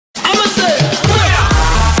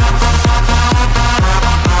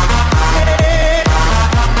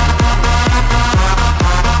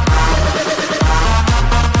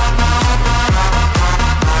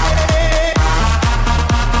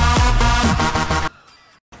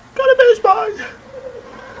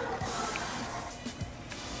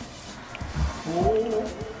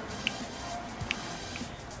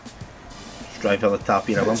for the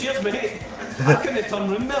tapping of them. Cheers, mate. I couldn't turn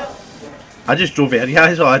round there. I just drove here, yeah,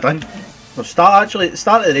 that's all I done. Well, start of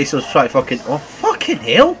the race I was trying to fucking... Oh, fucking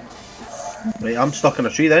hell! Right, I'm stuck in a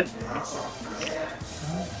tree then.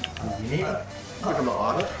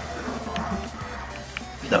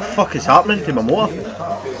 The fuck is happening to my motor?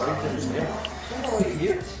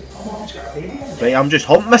 Right, I'm just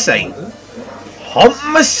humping my sign.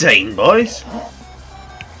 Humping my sign, boys!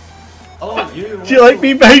 Do you like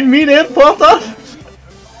being behind me there, Potter?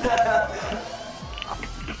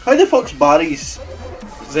 How the fuck's Barry's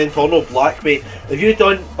Zentorno black, mate? Have you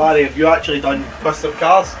done, Barry, have you actually done custom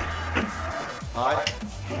cars? Aye.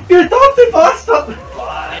 You dirty bastard!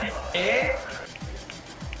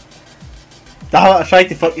 Damn it, I tried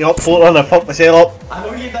to fuck you up, Porter, and I fucked myself up. I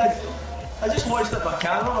know you did. I just watched it by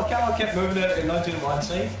camera. My camera kept moving it and nudging one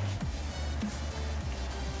side.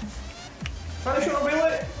 Finish on a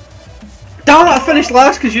wheel. Damn it, I finished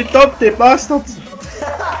last because you dubbed it, bastards!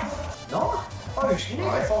 No. Oh, you're shooting the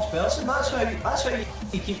first person. That's how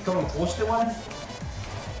you keep coming close to one.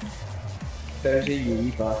 Bowzy, you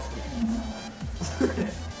wee bastard.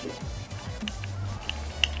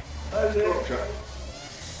 How's it?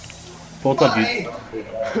 Porter, you...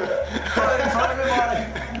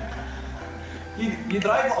 You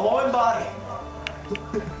drive it along, Barry.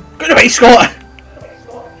 Go away, Scott!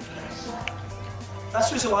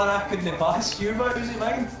 This was the one I couldn't pass. You about, was it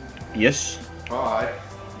mine? Yes. Aye.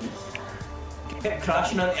 Kept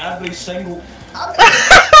crashing into every single...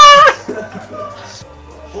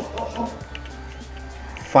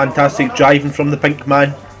 Fantastic driving from the pink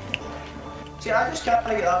man. See, I just can't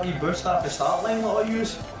get that wee boost off the start line that I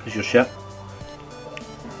use. Is your shit?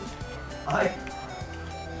 Aye.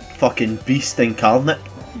 Fucking beast incarnate.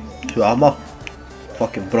 2 armour.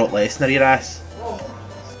 Fucking Brock Lesnar your ass.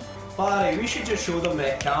 Barry, we should just show them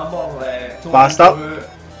Campbell, Bastard.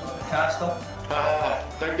 Caster.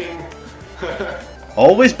 Ding ding.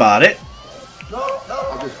 Always Barrett. No.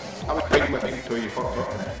 I was biting my thing until you fucked up.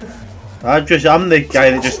 I'm the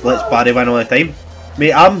guy that just lets Barry win all the time.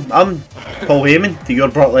 Mate, I'm Paul Heyman to your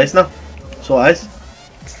Brock Lesnar. So it is.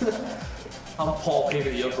 I'm Paul Heyman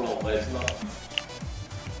to your Brock Lesnar.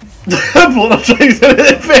 Blown tries to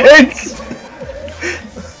the fence!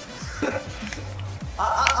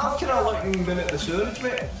 I'm kind of looking down at the sewage,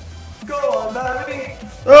 mate. Go on, Barry.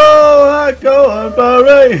 Oh, go on,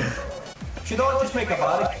 Barry! Should I just make a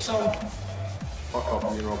Barry song? Fuck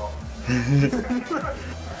off, you Rob.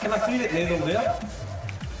 Can I clean it needle there?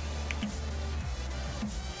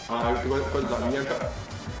 Aye, what does that mean?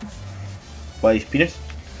 Why, his penis?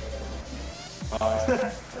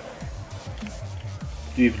 Aye.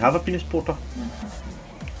 Do you even have a penis, Porter?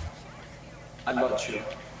 I'm not sure.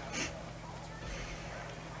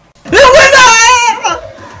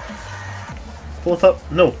 Porter,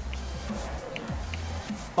 no.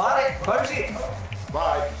 Barry, Bowzy.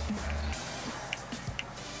 Bye.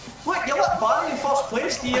 Look, you let Barry in first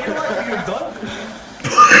place. Do you ever like what you've done?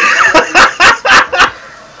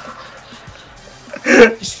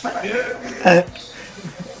 You spit me out.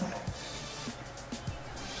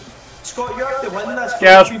 Scott, you have to win this for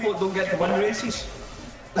Yes. people that don't get to win races.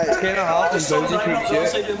 It's kind of hard Just when some Bowzy driver keeps you.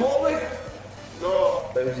 outside the motorway. No.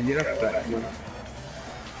 Bowzy, you're a prick, man.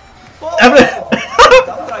 Oh, I'm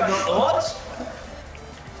driving up the odds.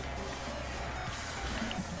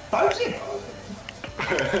 Bowzy.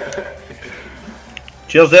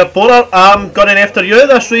 Cheers there, Porter. I'm gunning after you.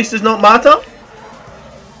 This race does not matter.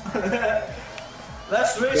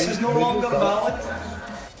 This race is no longer valid.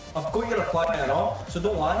 I've got your reply and all, so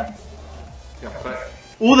don't lie. You're a prick.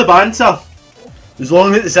 Oh, the banter. As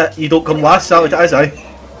long as you don't come last, that's what it is, aye.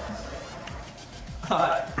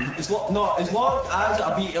 As long as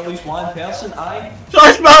I beat at least one person, aye.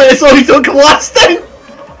 That's about it, as long as you don't come last then.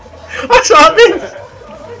 What's happening?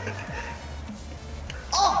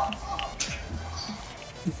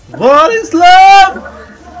 What is love?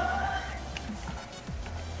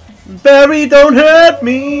 Barry, don't hurt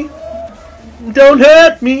me. Don't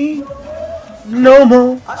hurt me. No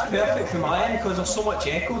more. That's perfect for my end because there's so much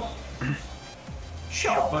echo.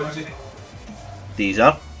 Shut up, Bowzy. These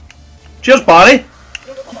are. Cheers, Barry.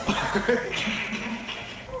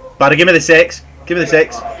 Barry, give me the sex. Give me the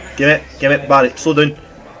sex. Give it, Barry. Slow down.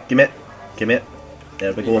 Give me it.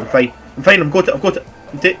 There we go. I'm fine. I've got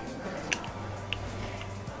it.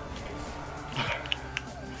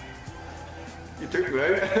 You took me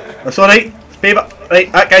out. That's alright. Paper.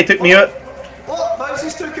 Right, that guy took me out. Look,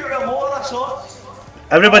 Bowzy's took out a motor, that's all.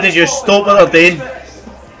 Everybody just stop what they're doing.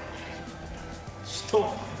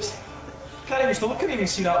 Stop. Can't even stop, can't even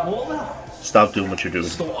see that motor there. Stop doing what you're doing.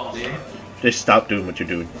 Stop up there. Just stop doing what you're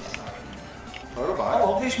doing. Oh, I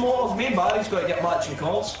love obvious motives. Me and Barry's got to get matching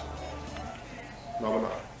calls. No, we're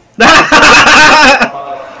not.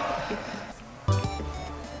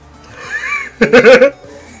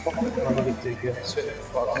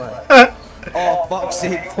 Oh, fuck's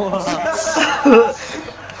sake,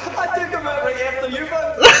 I took him out right after you,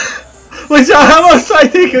 man. Was that how I was trying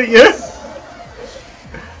to take out you?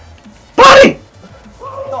 Barry!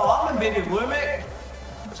 No, I'm in baby blue, mate.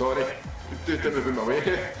 Sorry. You didn't move my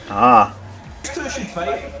way. Ah. These two should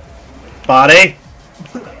fight. Barry!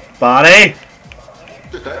 Barry!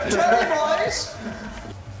 Just it. Charlie boys!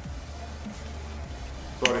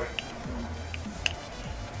 Sorry.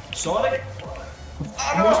 Sorry?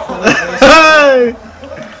 Hey!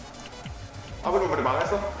 I went over the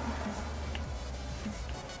banister.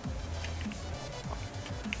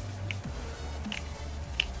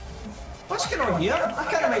 What's going on here? I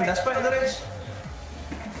can't mind this bit of the race.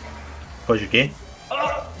 Because you're gay.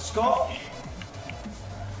 Scott.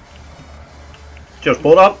 Cheers,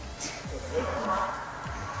 boat up.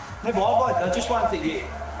 Hey Bob, I just wanted you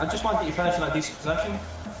to finish in a decent position.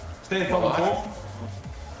 Stay from the top.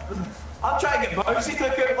 I'm trying to get Bowzy to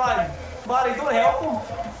out, man. Barry, don't help him.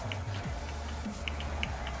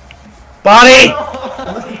 Barry!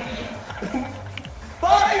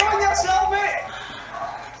 Barry, on yourself, mate!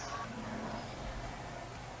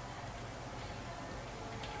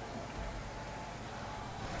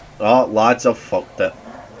 Oh, lads, I've fucked it.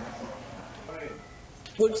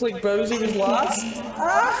 Looks like Bowzy was last.